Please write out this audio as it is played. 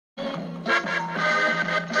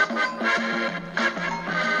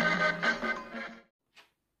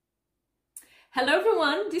Hello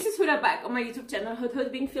everyone, this is Huda back on my YouTube channel, Hud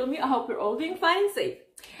being filmy. I hope you're all doing fine and safe.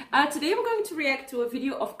 Today we're going to react to a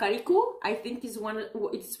video of Karikku. I think it's one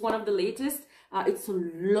of the latest. It's a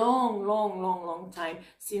long time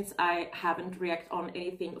since I haven't reacted on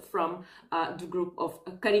anything from the group of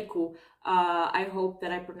Karikku. I hope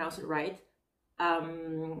that I pronounce it right.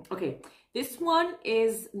 Okay, this one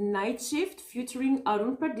is Night Shift featuring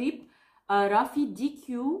Arun Pradeep, Rafi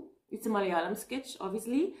DQ. It's a Malayalam sketch,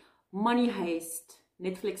 obviously. Money Heist,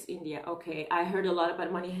 Netflix India. Okay, I heard a lot about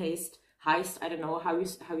Money Heist. Heist, I don't know how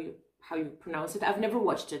you pronounce it. I've never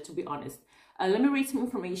watched it, to be honest. Let me read some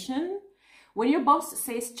information. When your boss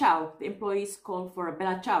says ciao, the employees call for a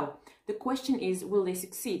bella ciao. The question is, will they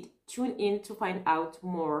succeed? Tune in to find out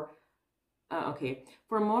more. Okay,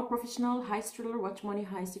 for a more professional heist thriller, watch Money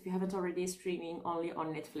Heist if you haven't already. Streaming only on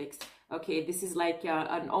Netflix. Okay, this is like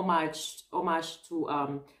an homage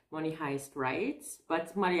to Money Heist, right?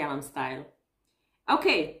 But Malayalam style.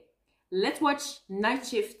 Okay, let's watch Night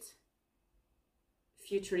Shift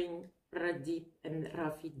featuring Pradeep and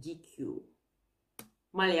Rafi DQ.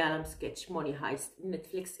 Malayalam sketch Money Heist,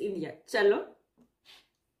 Netflix India. Chalo.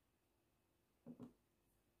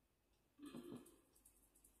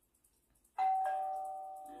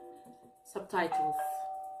 Subtitles.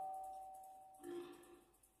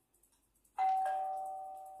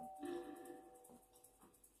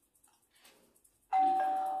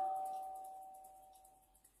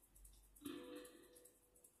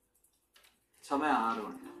 സമയം 6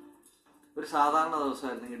 മണി. ഒരു സാധാരണ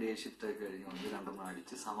ദിവസമായിരുന്നെങ്കിൽ day shift ഒക്കെ കഴിഞ്ഞ് ഒന്ന് രണ്ടെണ്ണം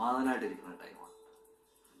അടിച്ച് സമാധാനമായിട്ടിരിക്കുന്ന ടൈമാണ്.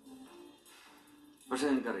 പക്ഷെ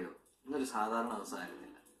എനിക്കറിയോ, ഇന്നൊരു സാധാരണ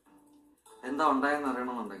ദിവസമായിരുന്നില്ല. എന്താ ഉണ്ടായെന്ന്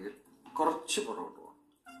അറിയണമെന്നുണ്ടെങ്കിൽ കുറച്ച് പുറകോട്ട് പോകണം.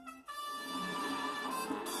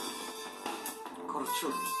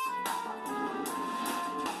 കുറച്ചുള്ളൂ.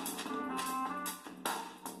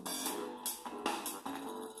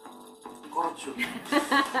 കുറച്ചുള്ളൂ.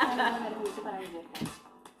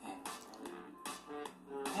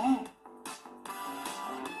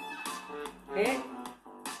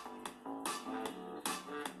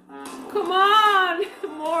 Come on,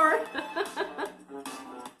 more.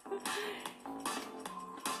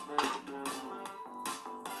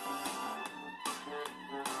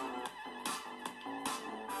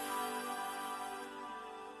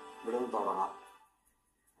 ഇവിടെ നിന്ന് തുടങ്ങാം.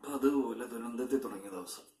 അതുപോലെ ദുരന്തത്തിൽ തുടങ്ങിയ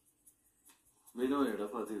ദിവസം വിനോയുടെ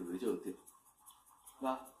പതിവ് ചോദ്യം.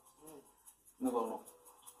 വാ, ഇന്ന് പോകണോ?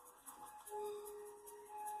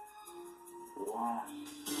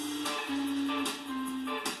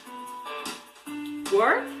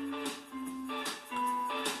 Work?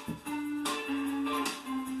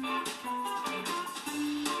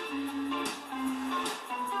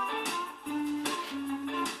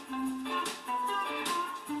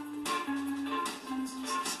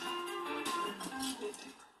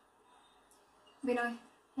 ബിനോയ്,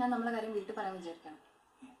 ഞാൻ നമ്മളെ കാര്യം വീട്ടിൽ പറയാൻ വിചാരിക്കണം.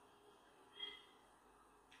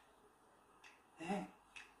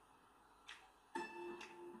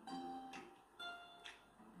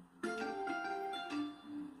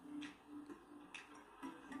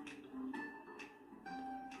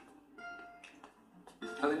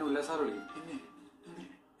 അതിന് ഉല്ലാസാർ വിളിക്കും. പിന്നെ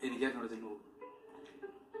എനിക്ക് എന്നോട് ചെന്നു പോകും.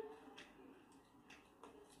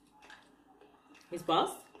 His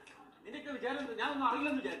boss? നിനക്ക് വിചാരം ഞാനൊന്നും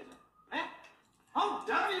അറിയില്ലെന്ന് വിചാരിച്ചു.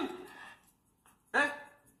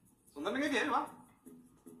 സുന്ദരനെങ്കിൽ കയറി വാ.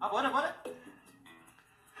 പോരെ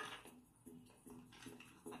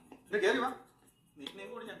കയറി വാ. നിന്നെ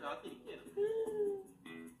കൂടി ഞാൻ കാത്തിരിക്കുകയായിരുന്നു.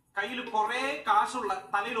 കയ്യിൽ കുറെ കാശുള്ള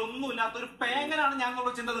തലയിൽ ഒന്നുമില്ലാത്ത ഒരു പേങ്ങനാണ് ഞാൻ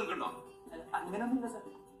എന്നുള്ള ചിന്ത നിൽക്കണ്ടോ? എന്തിനാണ്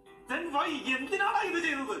ഇത്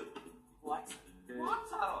ചെയ്തത്?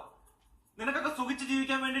 നിനക്കൊക്കെ സുഖിച്ച്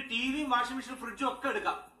ജീവിക്കാൻ വേണ്ടി ടിവിയും വാഷിംഗ് മെഷീനും ഫ്രിഡ്ജും ഒക്കെ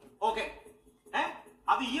എടുക്കാം. ഓക്കെ,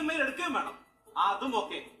 അത് EMI എടുക്കുകയും വേണം. അതും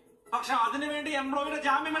ഓക്കെ. പക്ഷെ അതിനു വേണ്ടി എംപ്ലോയിയുടെ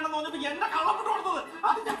ജാമ്യം വേണമെന്ന് പറഞ്ഞപ്പോ എന്നെ കള്ളപ്പെട്ട് കൊടുത്തത്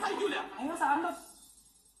അത് ഞാൻ സഹിക്കൂല.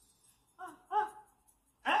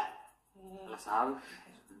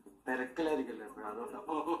 തിരക്കിലായിരിക്കല്ലോ അതുകൊണ്ട്.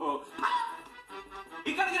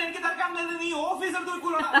 ഇക്കണക്കിന് എനിക്ക് തിരക്കാണെന്ന് നീ ഓഫീസ് എടുത്ത്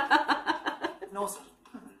വെക്കൂല.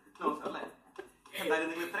 അല്ലേ? എന്തായാലും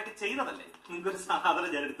നിങ്ങൾ ഇത്രയൊക്കെ ചെയ്തതല്ലേ? നിങ്ങൾക്കൊരു സാധനം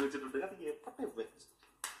ഞാൻ എടുത്തു വെച്ചിട്ടുണ്ട്. അത് എപ്പോഴത്തെ വെച്ചു?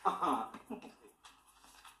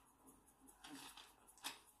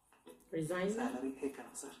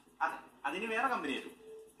 അതെ, അതിന് വേറെ കമ്പനി ആയിരുന്നു.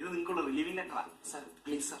 ഇത് നിങ്ങൾക്കുള്ള റിലീവിംഗ് ലെറ്ററാണ്. സാർ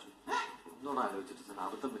പ്ലീസ് സാർ ഒന്നോട് ആലോചിച്ചിട്ട് സാർ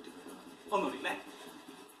അബദ്ധം പറ്റും. ഒന്നുമില്ലേ?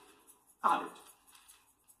 ആലോചിച്ചു.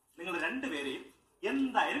 നിങ്ങൾ രണ്ടുപേരെയും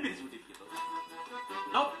എന്തായാലും പിരിച്ചുവിട്ടിരിക്കുന്നു.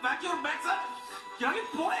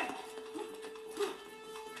 പോണേ.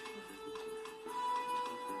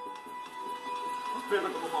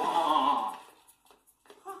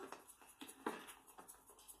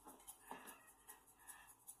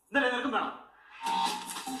 ഇന്നലെ നിനക്കും വേണം.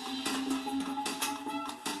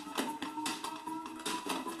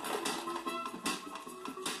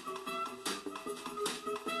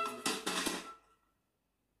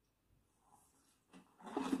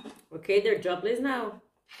 Okay, they're jobless now.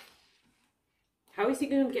 How is he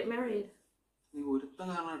going to get married? നീ ഒരുത്തം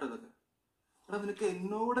കാണാട്ടോ ഇതൊക്കെ. എടാ നിനക്ക്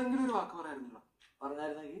എന്നോടെങ്കിലും ഒരു വാക്ക് പറയായിരുന്നല്ലോ.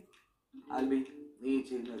 പറഞ്ഞായിരുന്നെങ്കിൽ ആൽബി നീ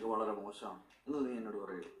ചെയ്യുന്നതൊക്കെ വളരെ മോശമാണ് എന്ന് നീ എന്നോട്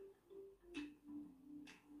പറയൂ.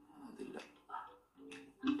 അതില്ല.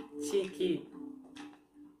 Cheeky.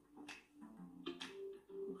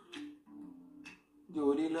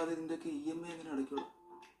 ജോലിയില്ലാതെ ഇതിന്റെയൊക്കെ EMI എങ്ങനെ അടയ്ക്കുള്ളൂ?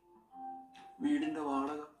 വീടിന്റെ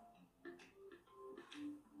വാടക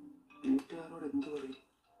വീട്ടുകാരോട് എന്ത് പറയും?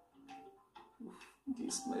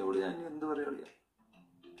 ജിസ്മയോട് ഞാൻ എന്ത് പറയാ?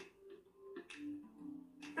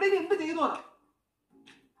 എന്ത് ചെയ്തു പറ.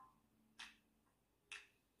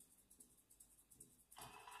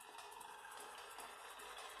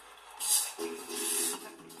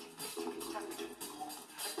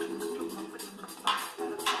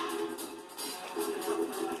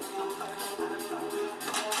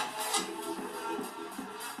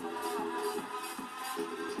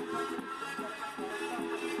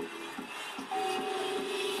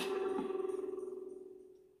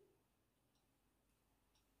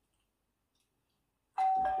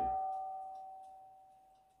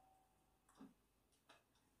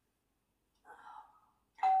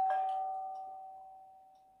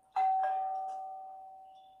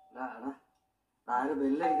 ആര്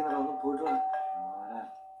ബെല്ലടിക്കണ ഒന്ന് പോയിട്ട്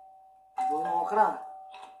നോക്കടാ.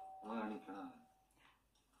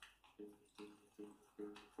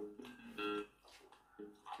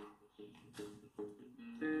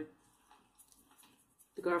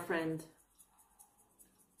 The girlfriend.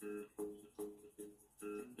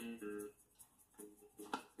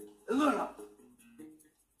 എന്ത് വേണം?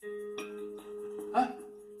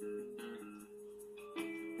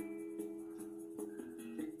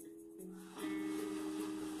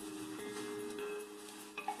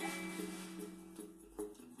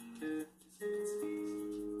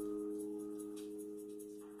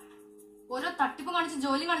 ഓരോ തട്ടിപ്പ് കാണിച്ച്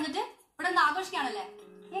ജോലി കളഞ്ഞിട്ട് ഇവിടെ നിന്ന് ആഘോഷിക്കാണല്ലേ?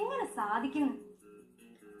 എങ്ങനെ സാധിക്കുന്നു?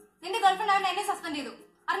 നിന്റെ ഗേൾഫ്രണ്ട് അവൻ എന്നെ സസ്പെൻഡ് ചെയ്തു,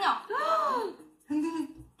 അറിഞ്ഞോ?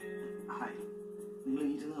 നിങ്ങൾ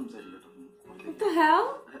ഇരുന്ന് സംസാരിക്കട്ടോ. What the hell?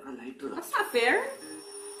 Light That's not fair.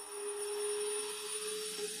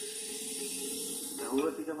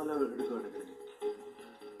 എത്തിക്കാൻ നല്ല എടുക്കും.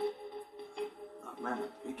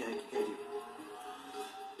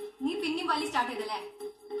 നീ പിന്നെയും വലി സ്റ്റാർട്ട് ചെയ്തല്ലേ?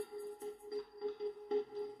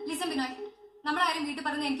 ലിസൺ ബിനോയ്, നമ്മളെ കാര്യം വീട്ടിൽ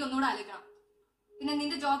പറയുന്നത് എനിക്ക് ഒന്നുകൂടെ ആലോചിക്കണം. പിന്നെ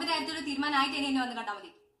നിന്റെ ജോബിന്റെ കാര്യത്തിൽ തീരുമാനമായിട്ട് ഇനി എന്നെ വന്ന് കണ്ടാൽ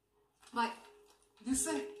മതി. By.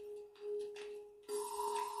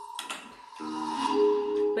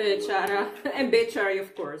 Bechara. And Bechari, of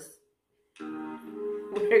course.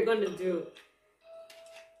 What are you going to do?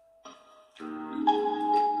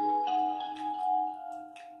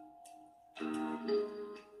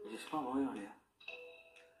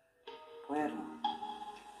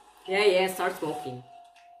 Yeah, start smoking.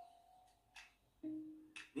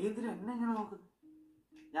 നീ എന്തിനാ എന്നെ ഇങ്ങനെ നോക്കുന്നു?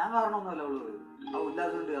 ഞാൻ കാരണമൊന്നുമല്ല അവള് ആ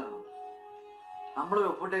ഉല്ലാസമുണ്ട് കാരണം. നമ്മള്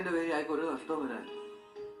ഒപ്പിട്ടതിന്റെ പേര് ആയിക്കോ ഒരു നഷ്ടവും വരാൻ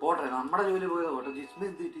പോട്ടെ. നമ്മുടെ ജോലി പോയതാ പോട്ടെ. ജിസ്മ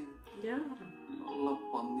എന്ത് ഉള്ള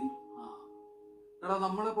പന്നി. എടാ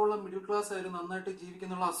നമ്മളെ പോലുള്ള മിഡിൽ ക്ലാസ് ആയാലും നന്നായിട്ട്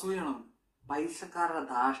ജീവിക്കുന്നുള്ള അസൂയാണ്. പൈസക്കാരുടെ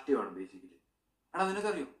ധാഷ്ട്യമാണ് ബേസിക്കലി. എടാ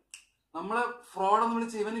നിനക്കറിയോ നമ്മളെ ഫ്രോഡ് എന്ന്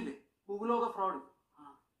വിളിച്ച് ഇവനില്ലേ, ഭൂലോക ഫ്രോഡ്.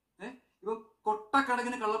 ഇവ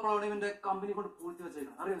കൊട്ടക്കടകിന് കള്ളപ്പളമാണ് ഇവന്റെ കമ്പനി കൊണ്ട് പൂഴ്ത്തി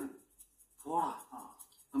വെച്ചേക്കണം. അറിയുന്നത് ഫോടാ.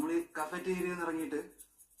 നമ്മൾ ഈ കഫറ്റേരിയയിൽ നിന്ന് ഇറങ്ങിയിട്ട്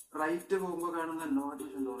റൈറ്റ് പോകുമ്പോ കാണുന്ന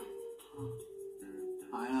നോട്ടിഫിക്കേഷൻ ഡോർ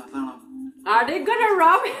അതിനകത്താണ്. Are they gonna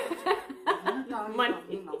rob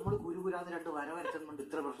നമ്മള് കുരുകുരാന്ന് രണ്ട് വര വരച്ചതുകൊണ്ട്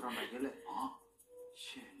ഇത്ര പ്രശ്നം ഉണ്ടാക്കിയല്ലേ?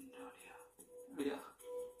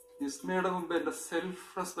 നിസ്മയുടെ മുമ്പ് എന്റെ സെൽഫ്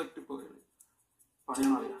റെസ്പെക്ട് പോയത്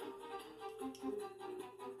പറയാൻ അറിയാം.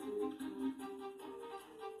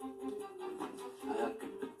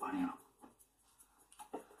 അയാൾക്കിട്ട് പണിയണം.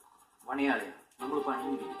 പണിയാളിയാ നമ്മൾ പണി.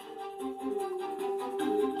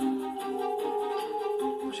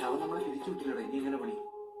 പക്ഷെ അവൻ നമ്മളെ തിരിച്ചു വിട്ടില്ലടാ. ഇനി എങ്ങനെ പണി?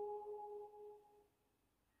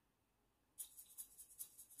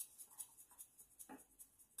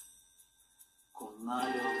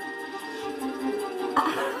 കൊന്നാലോ?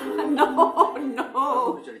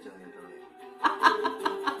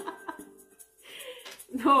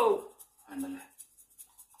 No. വേണ്ടല്ലേ?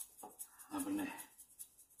 പിന്നെ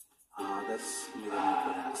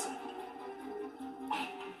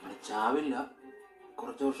ചാവില്ല.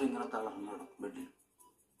 കുറച്ചു വർഷം ഇങ്ങനെ തളർന്നിടും ബെഡിൽ.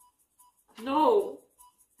 No.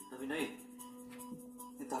 പിന്നെ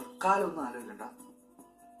നീ തൽക്കാലം ഒന്നും ആലോചിക്കണ്ട,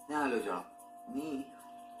 ഞാൻ ആലോചിച്ചോളാം. നീ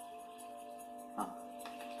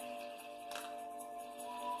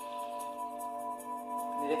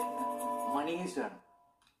മണി ഹീസ്റ്റാണ്.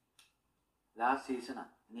 ലാസ്റ്റ് സീസണാ,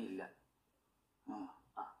 ഇനി ഇല്ല.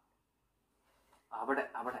 അവിടെ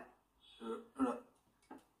അവിടെ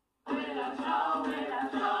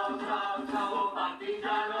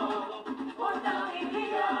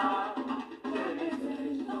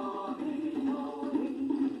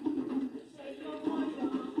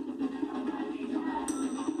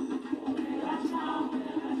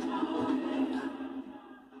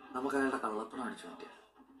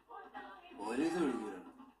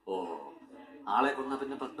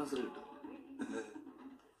പിന്നെ പത്മശ്രീ കിട്ടും.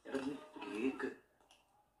 എടാ നീ കേക്ക്.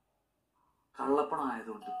 കള്ളപ്പണം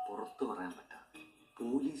ആയതുകൊണ്ട് പുറത്തു പറയാൻ പറ്റാതെ,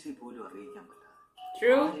 പോലീസിൽ പോലും അറിയിക്കാൻ പറ്റാതെ,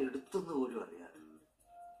 എടുത്തെന്ന് പോലും അറിയാതെ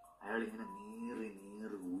അയാൾ ഇങ്ങനെ നീറി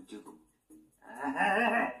നീറി ഊറ്റും.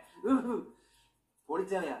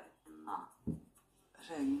 പൊളിച്ചറിയാ. ആ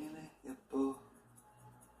പക്ഷെ എങ്ങനെ എപ്പോ?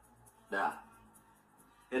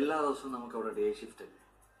 എല്ലാ ദിവസവും നമുക്ക് അവിടെ ഡേ ഷിഫ്റ്റ് അല്ലേ,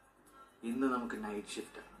 ഇന്ന് നമുക്ക് നൈറ്റ്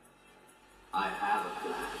ഷിഫ്റ്റ് ആണ്. I have A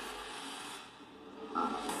plan.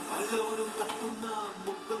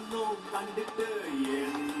 കണ്ടിട്ട്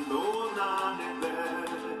എന്തോ നാണിത്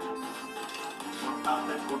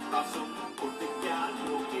പൊട്ടാസും പൊട്ടിക്കാൻ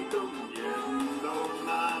നോക്കിയിട്ടും എന്തോ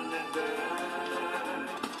നാണിത്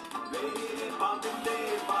പാമ്പിന്റെ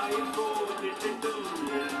പായിൽ പോയിട്ടിട്ടും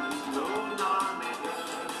എന്തോ നാണിത്.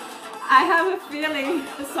 I have a feeling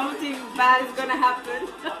something bad is gonna happen.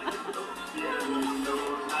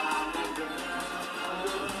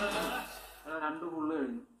 രണ്ടു ഫുള്ള്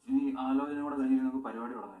കഴിഞ്ഞു. ഇനി ആലോചന കൂടെ കഴിഞ്ഞിട്ട് നമുക്ക്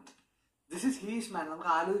പരിപാടി തുടങ്ങാൻ. ദിസ് ഇസ് ഹീസ് മാൻ.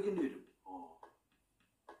 നമുക്ക് ആലോചിക്കേണ്ടി വരും.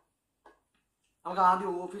 നമുക്ക് ആദ്യം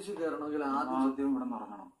ഓഫീസിൽ കയറണമെങ്കിൽ ആദ്യം ഇവിടെ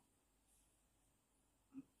ഇറങ്ങണം.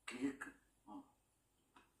 Cake.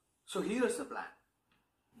 So here is the plan.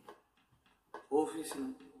 ഓഫീസിന്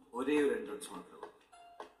ഒരേ ഒരു എൻട്രൻസ് മാത്രമേ ഉള്ളൂ.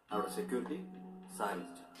 അവിടെ സെക്യൂരിറ്റി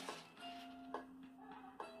സാലിച്ച്.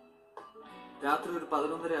 രാത്രി ഒരു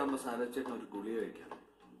 11:30 ആകുമ്പോൾ സാലിച്ചേട്ടൻ ഒരു ഗുളിക കഴിക്കാം.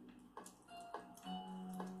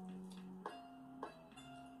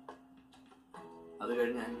 അത്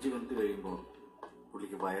കഴിഞ്ഞ് 5 മിനിറ്റ് കഴിയുമ്പോൾ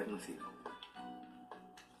പുള്ളിക്ക് വയറിന് സീനാവും.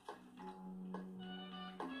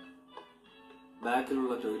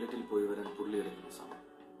 ബാക്കിലുള്ള ടോയ്ലറ്റിൽ പോയി വരാൻ പുള്ളി എടുക്കുന്ന സമയം.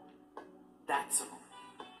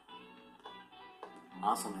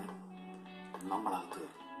 ആ സമയം നമ്മളകത്ത്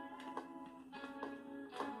കയറും.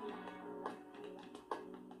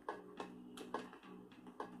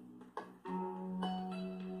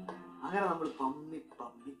 അങ്ങനെ നമ്മൾ പമ്മി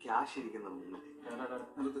പമ്മി ക്യാഷ് ഇരിക്കുന്ന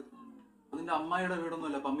അതിന്റെ അമ്മായിയുടെ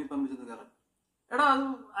വീടൊന്നുമല്ല പമ്മി പമ്മി ചെന്ന് കയറാൻ. എടാ അത്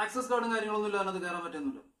ആക്സസ് കാർഡും കാര്യങ്ങളൊന്നും ഇല്ല, അതിനകത്ത് കയറാൻ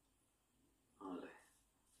പറ്റുന്നില്ല. ആണല്ലേ?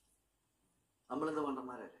 നമ്മളെന്താ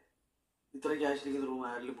പണ്ടന്മാരല്ലേ? ഇത്ര ക്യാഷ് ഇരിക്കുന്ന റൂം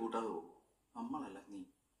ആരെങ്കിലും പൂട്ടാതെ പോകും? നമ്മളല്ല, നീ.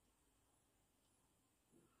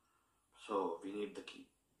 So we need the key.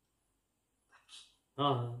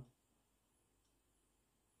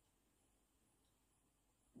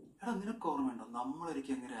 എടാ നിനക്ക് ഓർമ്മയുണ്ടോ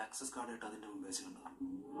നമ്മളൊരിക്കലും എങ്ങനെ ആക്സസ് കാർഡ് ഇട്ട് അതിന്റെ മുമ്പ് വെച്ചിട്ടുണ്ടോ?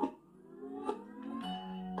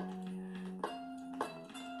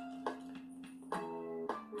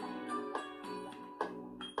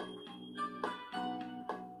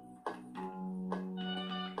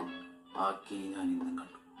 ആ കീ ഞാൻ ഇന്നും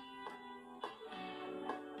കണ്ടു.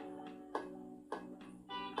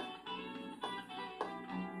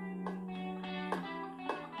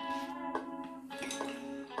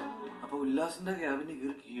 അപ്പൊ ഉല്ലാസിന്റെ ക്യാബിന്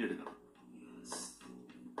കീറി കീ എടുക്കണം.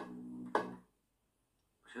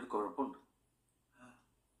 പക്ഷെ ഒരു കുഴപ്പമുണ്ട്.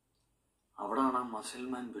 അവിടാണ് ആ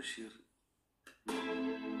മസൽമാൻ ബഷീർ.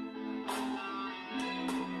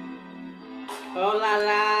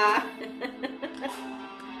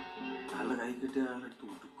 അയാളുടെ കൈ കിട്ടി അയാളുടെ അടുത്ത്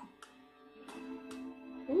കൊടുക്കും.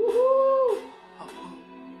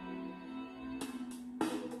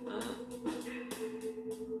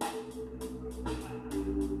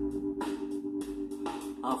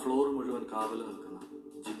 ആ ഫ്ലോർ മുഴുവൻ കാവല് നിൽക്കുന്ന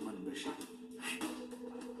ജിമ്മൻ ബഷീർ.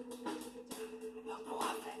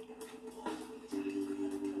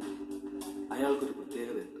 അയാൾക്കൊരു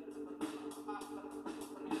പ്രത്യേകതയുണ്ട്.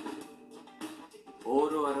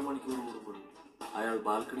 ഓരോ അരമണിക്കൂർ കൂടുമ്പോഴും അയാൾ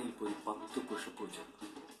ബാൽക്കണിയിൽ പോയി 10 പുഷപ്പ് വെച്ചു.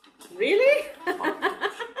 Really?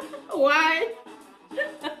 Why?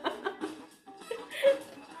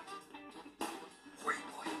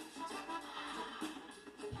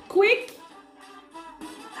 Quick!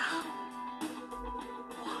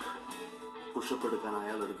 പുഷപ്പ് എടുക്കാൻ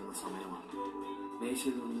അയാൾ എടുക്കുന്ന സമയമാണ്.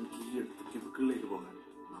 മേശയിൽ നിന്നും കീ എടുത്ത് കിബിക്കിളിലേക്ക് പോകാൻ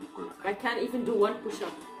നമുക്കുള്ള. I can't even do one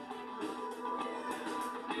push-up.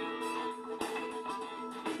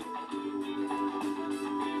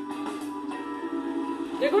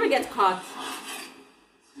 They're gonna get caught.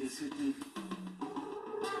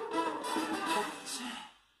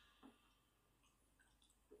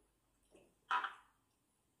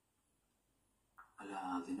 അല്ല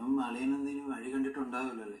അതിനും അളിയനെന്തിനും വഴി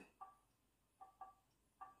കണ്ടിട്ടുണ്ടാവില്ലല്ലേ?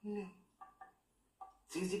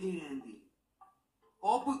 CCTV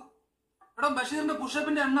ഓപ്പ്. എടാ ബഷീറിന്റെ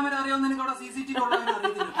പുഷപ്പിന്റെ എണ്ണം വരെ അറിയാവുന്ന എനിക്ക് അവിടെ CCTV ഉള്ളവരെ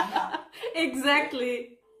അറിയത്തില്ല. Exactly.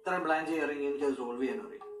 ഇത്രയും പ്ലാൻ ചെയ്യാൻ ഇറങ്ങി എനിക്കത് സോൾവ് ചെയ്യാൻ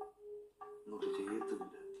അറിയാം. ഒന്നും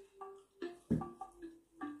ചെയ്യത്തുമില്ല.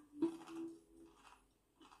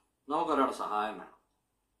 നമുക്കൊരാളുടെ സഹായം വേണം.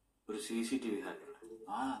 ഒരു CCTV ഹാക്കറുടെ.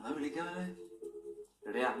 എന്നാ വിളിക്കാതെ.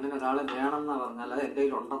 എടേ അങ്ങനെ ഒരാളെ വേണമെന്നാ പറഞ്ഞാൽ അത് എന്റെ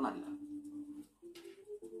കയ്യിൽ ഉണ്ടെന്നല്ല.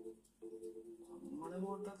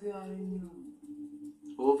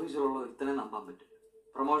 ഓഫീസിലുള്ള ഒരുത്തനെ നമ്പാൻ പറ്റും.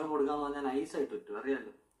 പ്രൊമോഷൻ കൊടുക്കാന്ന് പറഞ്ഞാൽ നൈസായിട്ട് പറ്റും,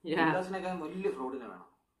 അറിയാലോ. വികാസിനൊക്കെ വലിയ ഫ്രോഡിനെ വേണം.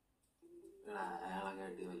 അയാളൊക്കെ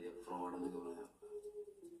ആയിട്ട് വലിയ ഫ്രോഡ് എന്നൊക്കെ പറയാം.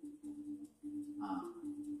 ആ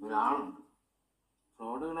ഒരാളുണ്ട്,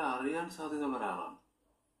 ഫ്രോഡുകളെ അറിയാൻ സാധ്യതയുള്ള ഒരാളാണ്.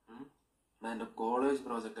 എന്റെ കോളേജ്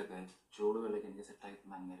പ്രോജക്റ്റ് ഒക്കെ ചൂടുകളിലേക്ക് എനിക്ക് സെറ്റായി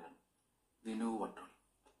അങ്ങനെയാണ് വിനു വട്ടോളി.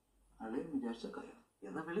 അളി വിചാരിച്ചൊക്കെ അറിയാം.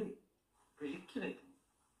 എന്നാ വിളിക്കണേ.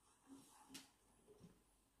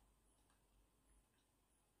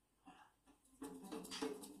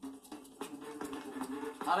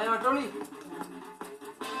 അതെ വട്ടോളി,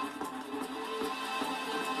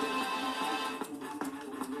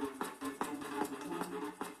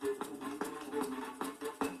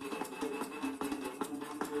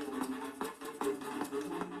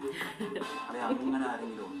 അങ്ങനെ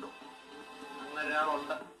ആരെങ്കിലും ഉണ്ടോ? അങ്ങനെ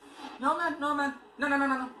ഒരാളുണ്ട്.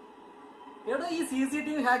 എടാ ഈ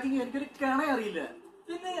CCTV ഹാക്കിങ് എനിക്കൊരു കണ അറിയില്ല.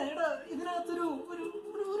 പിന്നെ എടാ ഇതിനകത്തൊരു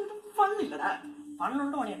ഫണ്ണില്ലടാ.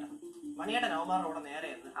 ഫണ്ണുണ്ട് മണിയേട്ട. മണിയേട്ട നവമാരുടെ കൂടെ നേരെ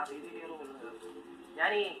ആ CCTV റൂമിൽ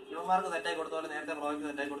ഞാൻ ഈ യുവമാർക്ക് സെറ്റായി കൊടുത്ത പോലെ നേരത്തെ പ്രോജക്റ്റ്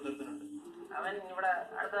സെറ്റായി കൊടുത്തിട്ടുണ്ട്. അവൻ ഇവിടെ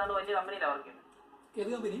അടുത്ത വലിയ കമ്പനിയിലാണ് വർക്ക് ചെയ്യുന്നത്. ഏത്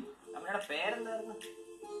കമ്പനി? കമ്പനിയുടെ പേരെന്തായിരുന്നു?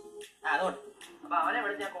 അതുകൊണ്ട് അപ്പൊ അവനെ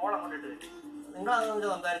വിളിച്ച് ഞാൻ കോൾ അങ്ങോട്ട് ഇട്ട് വരും. നിങ്ങളത്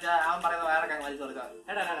സംസാരിച്ചാൽ അവൻ പറയുന്ന വേറെ വലിച്ചു കൊടുക്കാം.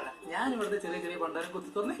 എടാ ഞാൻ ഇവിടുത്തെ ചെറിയ പണ്ടാരം കുത്തി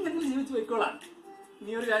തുറന്ന് എങ്ങനെ ജീവിച്ചു പോയിക്കോളാം.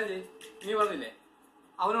 നീ ഒരു കാര്യം ചെയ്യും, നീ പറഞ്ഞില്ലേ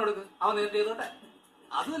അവനോട് അവൻ നേരിട്ട് ചെയ്തോട്ടെ.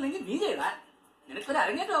 അതുമല്ലെങ്കിൽ നീ ചെയ്താ നിനക്കൊരു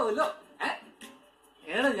അരങ്ങേറ്റമാവുമല്ലോ.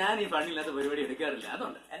 ഏടാ ഞാൻ ഈ പണിയില്ലാത്ത പരിപാടി എടുക്കാറില്ല.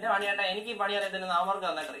 അതുകൊണ്ട് എന്റെ പണിയേട്ടാ എനിക്ക് ഈ പണി അറിയത്തിന് നാമർക്ക്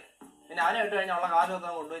തന്നിട്ടറിയാം. പിന്നെ അവനെ ഇട്ട് കഴിഞ്ഞാൽ ഉള്ള കാശ്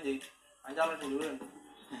മൊത്തം കൊണ്ടുപോയി ചെയ്യും. 5-6 ലക്ഷം രൂപയുണ്ട്.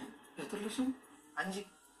 എത്ര ലക്ഷം? 5.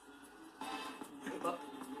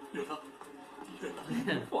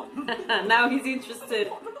 Now he's interested.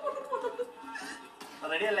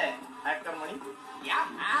 റെഡി അല്ലേ ആക്ടർ മണി?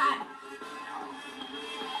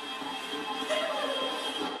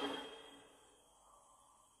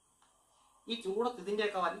 ഈ ചൂടത്ത്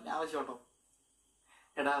ഇതിന്റെയൊക്കെ വലിയ ആവശ്യം കേട്ടോ.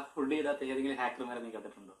 എടാ ഫുഡ് ചെയ്താത്ത ഏതെങ്കിലും ഹാക്കർമാരെ നീ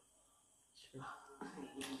കണ്ടിട്ടുണ്ടോ?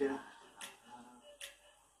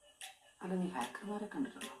 അല്ല നീ ഹാക്കർമാരെ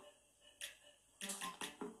കണ്ടിട്ടുണ്ടോ?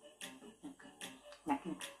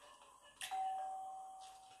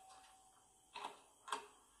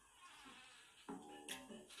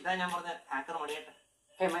 ഇതാ ഞാൻ പറഞ്ഞ ഹാക്കർ മണിയേട്ടൻ.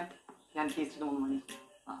 ഞാൻ ടീച്ചർ 3 മണി.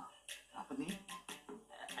 അപ്പൊ നീ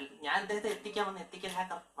ഞാൻ അദ്ദേഹത്തെ എത്തിക്കാൻ വന്ന എത്തിക്കൽ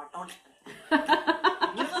ഹാക്കർ പട്ടോളി.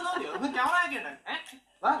 ക്യാമറ ആക്കിയുണ്ട്.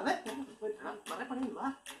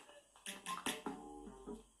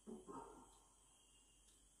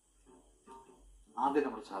 ആദ്യം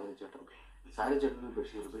നമ്മൾ സാഹചര്യം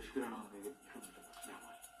ബഷീറാണോ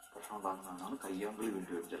പ്രശ്നം ഉണ്ടാകുന്നതാണ്. കയ്യാങ്കളി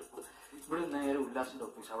വീട്ടിൽ ചിലപ്പോൾ ഇവിടെ നേരെ ഉല്ലാസിന്റെ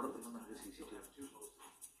ഓഫീസ് അവിടെ നമുക്ക് CCTV.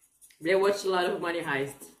 They watch a lot of Money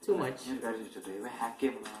Heist. Too much. ഞാൻ കാര്യം ചോദിച്ചോട്ടെ, ഇവ ഹാക്ക്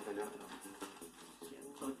ചെയ്യുന്ന കല്യാണത്തിനാണ്.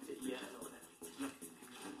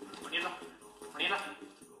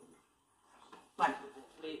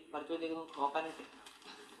 നോക്കാനായിട്ട്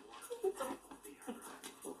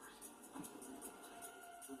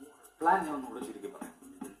പ്ലാൻ ഞാൻ ഒന്നുകൂടെ ചുരുക്കി പറയാം.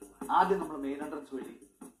 ആദ്യം നമ്മൾ മെയിൻ എൻട്രൻസ് വഴി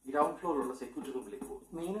ഗ്രൗണ്ട് ഫ്ലോറിലുള്ള സെക്യൂരിറ്റി റൂമിലേക്ക് പോകും.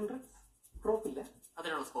 Main entrance സ്കോപ്പില്ല.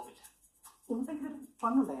 അതിനുള്ള സ്കോപ്പില്ല. എന്തെങ്കിലും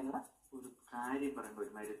ഫണ്ടുണ്ടായിരുന്നടാ? ഒരു കാര്യം പറയുമ്പോൾ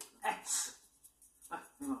ഒരുമാതിരി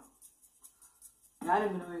ഞാനും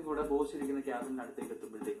മിനുവും കൂടെ ബോസ് ഇരിക്കുന്ന ക്യാബിന്റെ അടുത്തേക്ക്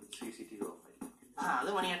എത്തുമ്പോഴത്തേക്കും CCTV ഓഫ് ആയിരിക്കും. അത്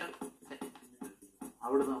മണിയേട്ടൻ.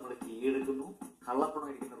 അവിടുന്ന് നമ്മൾ കീ എടുക്കുന്നു, കള്ളപ്പണം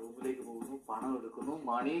ഇരിക്കുന്ന റൂമിലേക്ക് പോകുന്നു, പണം എടുക്കുന്നു.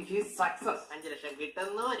 മണി ഹീസ് സക്സസ്. 5 ലക്ഷം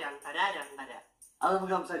കിട്ടുന്നു. 2.5. അത്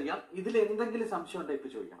നമുക്ക് സംസാരിക്കാം. ഇതിൽ എന്തെങ്കിലും സംശയം ഉണ്ടോ ഇപ്പൊ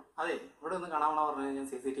ചോദിക്കണം. അതെ, ഇവിടെ ഒന്ന് കാണാമെന്ന് പറഞ്ഞു ഞാൻ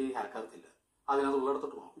CCTV ഹാക്കാകത്തില്ല. അതിനകത്ത്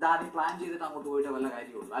ഉള്ളിടത്തോട്ട് പോകും. ഇതാദ്യം പ്ലാൻ ചെയ്തിട്ട് അങ്ങോട്ട് പോയിട്ട് വല്ല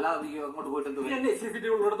കാര്യമുള്ളൂ. അല്ലാതെ ഈ അങ്ങോട്ട് പോയിട്ട് എന്ത്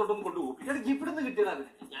CCTV ഉള്ളിടത്തോട്ടൊന്നും കൊണ്ടുപോകും. ഇവിടുന്ന് കിട്ടിയതാണ്.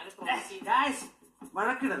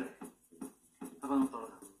 വഴക്കിടല്ലേ. അപ്പൊ നമുക്ക്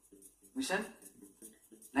തുടങ്ങാം. Mission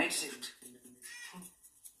night shift.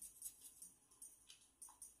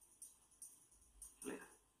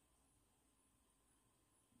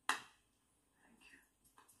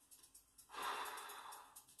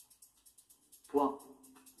 പോവാം.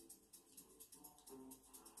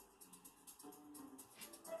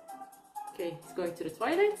 Okay, he's going to the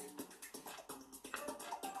toilet.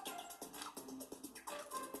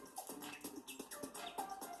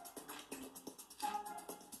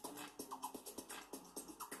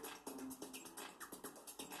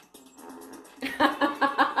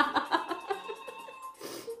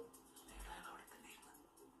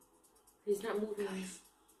 He's not moving.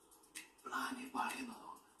 പ്ലാനെ പറയുന്നതോ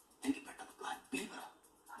എനിക്ക് പെട്ടെന്ന് പ്ലാൻ പേപ്പർ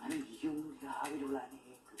അങ്ങനെ രാവിലുള്ള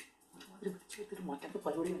മറ്റൊരു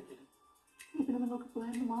പരിപാടി വെച്ചിട്ട് പിന്നെ നിങ്ങൾക്ക്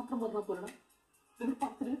പ്ലാൻ മാത്രം പറഞ്ഞാൽ പോരാ. നിങ്ങൾ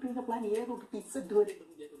 10 മിനിറ്റ് കഴിഞ്ഞ പ്ലാൻ ഏതൊട്ട് പിസെറ്റ് വരെ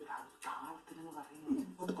താളത്തിനെന്ന് പറയുന്നത്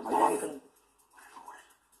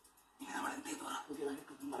നമ്മൾ എന്തെന്ന് പറയാൻ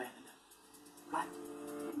പുതിയതായിട്ടൊന്നും പറയാനില്ല. Plan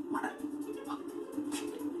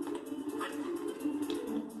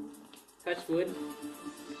food.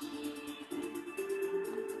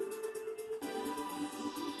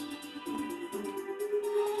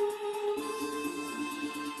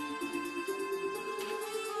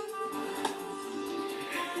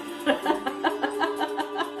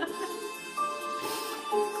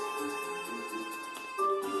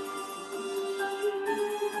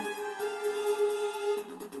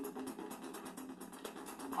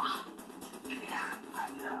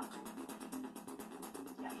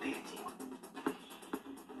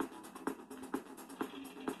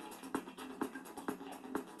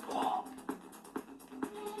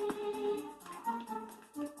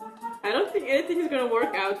 I don't think anything is gonna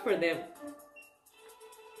work out for them.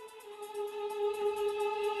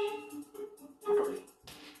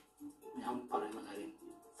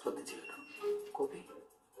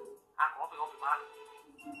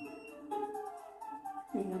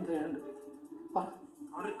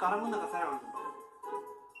 അവിടെ കറങ്ങുന്ന കസേര കാണുന്നുണ്ടോ?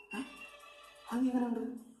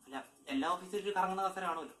 അല്ല, എല്ലാ ഓഫീസിലും കറങ്ങുന്ന കസേര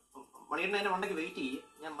കാണുമല്ലോ. മണിയണ്ണ എന്നെ ഉണ്ടെങ്കിൽ വെയിറ്റ് ചെയ്യ്.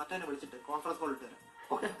 ഞാൻ മറ്റവനെ വിളിച്ചിട്ട് കോൺഫറൻസ് കോൾ ഇട്ട് തരാം.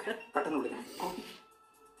 പെട്ടെന്ന് വിളിക്കണം.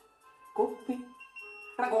 കോപ്പി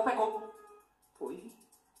എടാ, കോപ്പേ പോയി.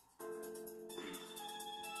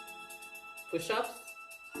 Push-ups.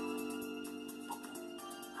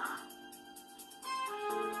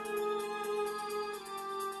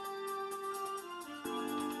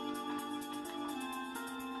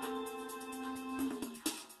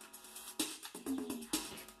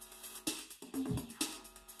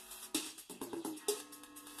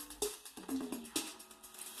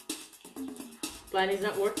 Plan is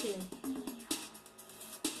not working.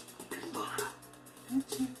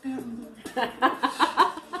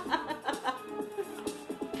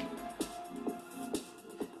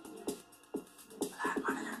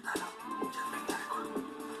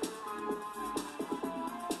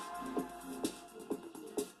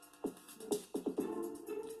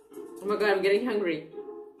 Oh my god, I'm getting hungry.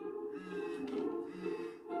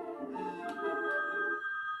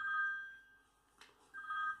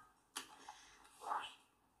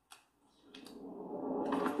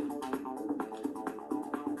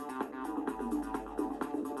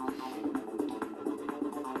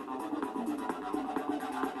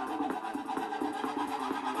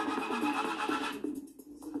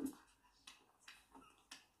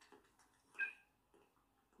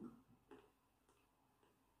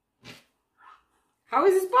 How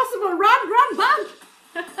is this possible? Run, run, bug!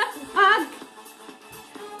 Bug!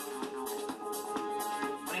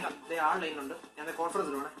 ആളിലുണ്ട്. ഞാൻ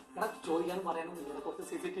കോൺഫറൻസിൽ വേണം. എടാ, ചോദിക്കാനും പറയാനും കുറച്ച്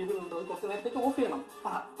CCTV ഉണ്ടോ, കുറച്ച് നേരത്തേക്ക് ഓഫ് ചെയ്യണം.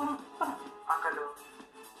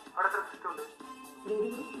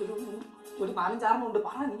 ഒരു 4-5 ഉണ്ട്.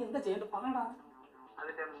 പറ, നീ എന്താ ചെയ്യേണ്ടത്? പറയടാ.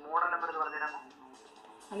 അതിന്റെ മോഡൽ നമ്പർ പറഞ്ഞുതരാമോ?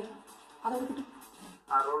 അല്ല, അതവിടെ കിട്ടും.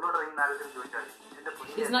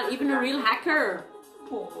 He's not even a real hacker.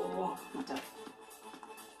 മച്ചാ,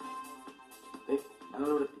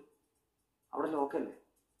 ഞങ്ങളിവിടെ എത്തി. അവിടെ ലോക്ക് അല്ലേ?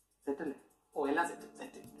 സെറ്റ് അല്ലേ? ഓ, എല്ലാം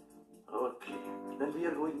set. Okay, then we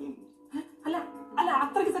are going in. അല്ല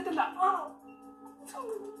അത്രയ്ക്ക് സെറ്റ് അല്ല.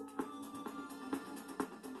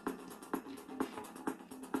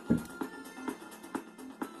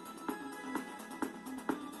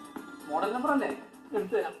 മോഡൽ നമ്പർ അല്ലേ?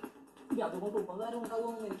 എടുത്തു തരാം. അതുകൊണ്ട് ഉപകാരം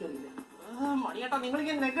ഉണ്ടാകുമെന്ന് എനിക്കറിയില്ല. മണിയേട്ടാ,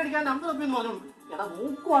 നിങ്ങളിങ്ങനെ നെക്കടിക്കാൻ നമ്പർ തപ്പിയെന്ന് പറഞ്ഞു. എടാ,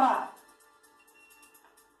 നോക്കുവാടാ.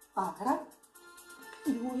 എടാ,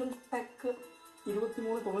 യൂഎൽ ടെക്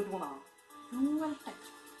 2393 യൂഎൽ ടെക്.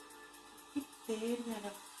 ഈ പേര് ഞാൻ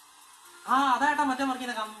അതായിട്ടാ മറ്റേ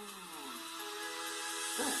മറിക്കുന്ന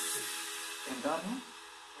എന്താ പറഞ്ഞു?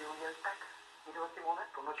 യൂഎൽ ടെക്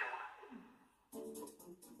 2393.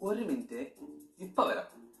 ഒരു മിനിറ്റ്, ഇപ്പൊ വരാം.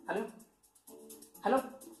 ഹലോ,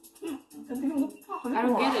 എന്തെങ്കിലും I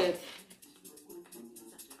don't get it.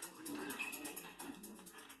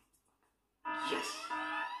 Yes.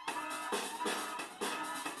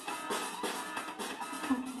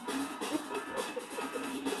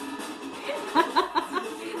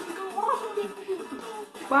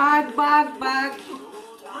 Bug.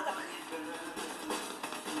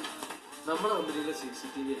 നമ്മുടെ കമ്പനിയിലെ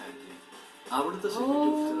CCTV ഹാക്ക് ചെയ്യാൻ അവിടുത്തെ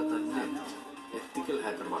സെക്യൂരിറ്റി തന്നെ എത്തിക്കൽ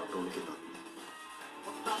ഹാക്കർ വട്ടം വിളിക്കുന്നത്.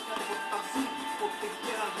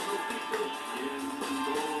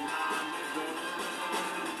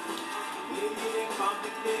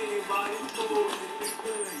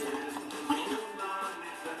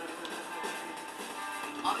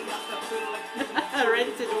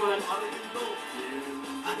 Rented one.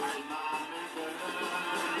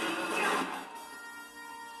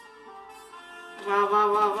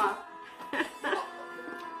 Wow.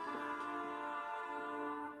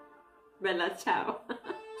 Bella ciao.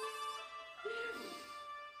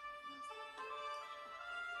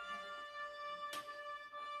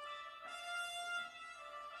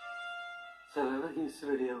 ചിലരുടെ ഹീസ്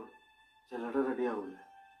റെഡിയാവും, ചിലരുടെ റെഡിയാവൂല.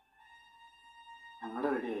 ഞങ്ങളുടെ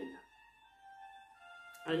റെഡിയായില്ല.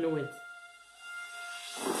 I know it.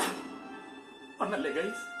 ഒന്നല്ലേ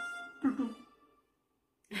guys?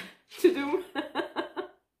 To do.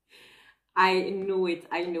 I knew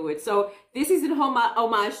it. So this is an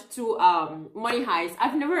homage to Money Heist.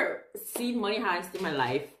 I've never seen Money Heist in my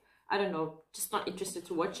life. I don't know, just not interested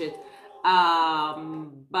to watch it.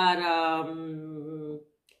 But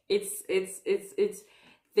it's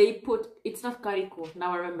they put, it's not Karikku, now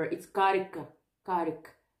I remember, it's Karikku.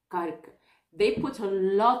 They put a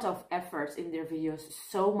lot of efforts in their videos,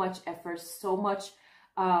 so much effort, so much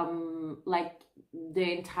like the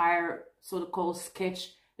entire so-called sketch.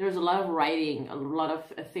 There's a lot of writing, a lot of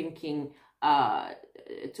thinking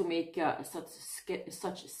to make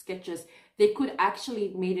such sketches. They could actually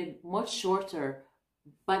made it much shorter,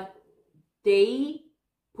 but they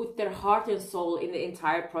put their heart and soul in the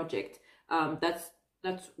entire project.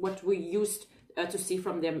 That's what we used to see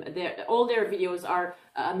from them. All their videos are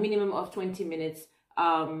a minimum of 20 minutes.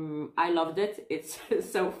 I loved it. It's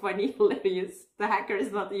so funny, hilarious. The hacker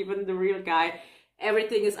is not even the real guy.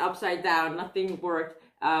 Everything is upside down. Nothing worked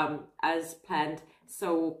as planned. So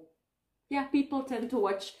yeah, people tend to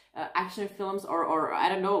watch action films or I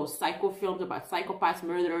don't know, psycho films about psychopaths,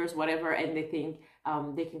 murderers, whatever, and they think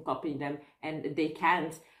they can copy them, and they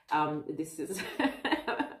can't. This is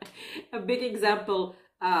a big example.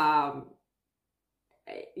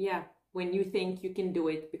 Yeah, when you think you can do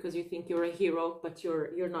it because you think you're a hero, but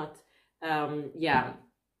you're not. Yeah,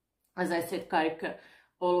 as I said, Karikku,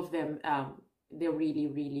 all of them, they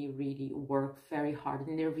really work very hard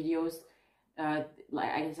in their videos.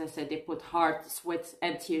 Like as I said, they put heart, sweat,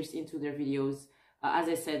 and tears into their videos. As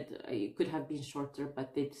I said, it could have been shorter, but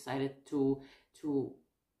they decided to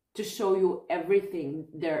show you everything.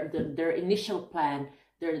 Their initial plan,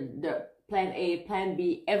 their plan A, plan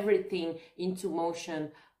B, everything into motion.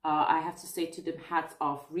 I have to say to them, hats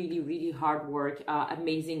off. Really hard work.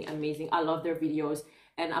 Amazing. I love their videos,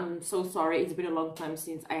 and I'm so sorry. It's been a long time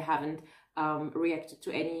since I haven't reacted to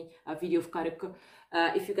any video of Karikku.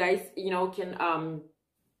 If you guys, can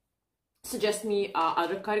suggest me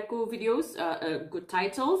other Karikku videos, good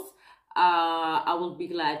titles, I will be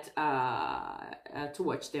glad to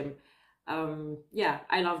watch them. Yeah,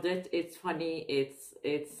 I loved it. It's funny.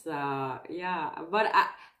 It's yeah, but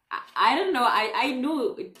I don't know. I knew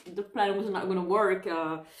the plan was not going to work.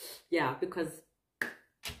 Yeah, because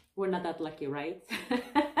we're not that lucky, right?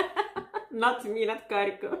 Not me, not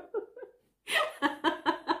Karikku.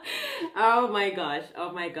 Oh my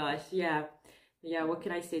gosh. Yeah, what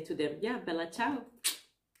can I say to them? Yeah, bella ciao.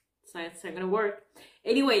 So it's not gonna work.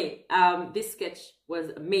 Anyway, this sketch was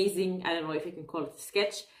amazing. I don't know if you can call it a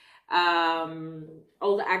sketch.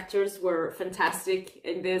 All the actors were fantastic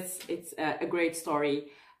in this. It's a great story.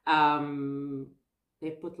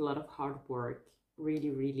 They put a lot of hard work,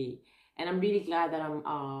 really, and I'm really glad that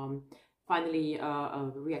I'm finally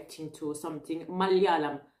reacting to something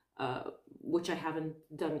Malayalam, which I haven't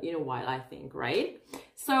done in a while, I think, right?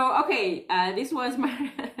 So, okay, this was my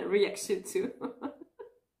reaction to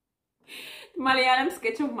Malayalam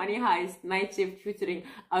sketch of Money Heist, Night Shift featuring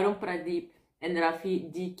Ft.Arun, Pradeep, and Rafi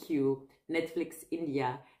DQ, Netflix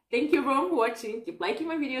India. Thank you everyone for watching. Keep liking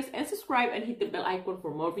my videos and subscribe and hit the bell icon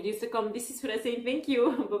for more videos to come. This is Ft.Arun saying thank you.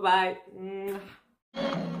 Bye-bye.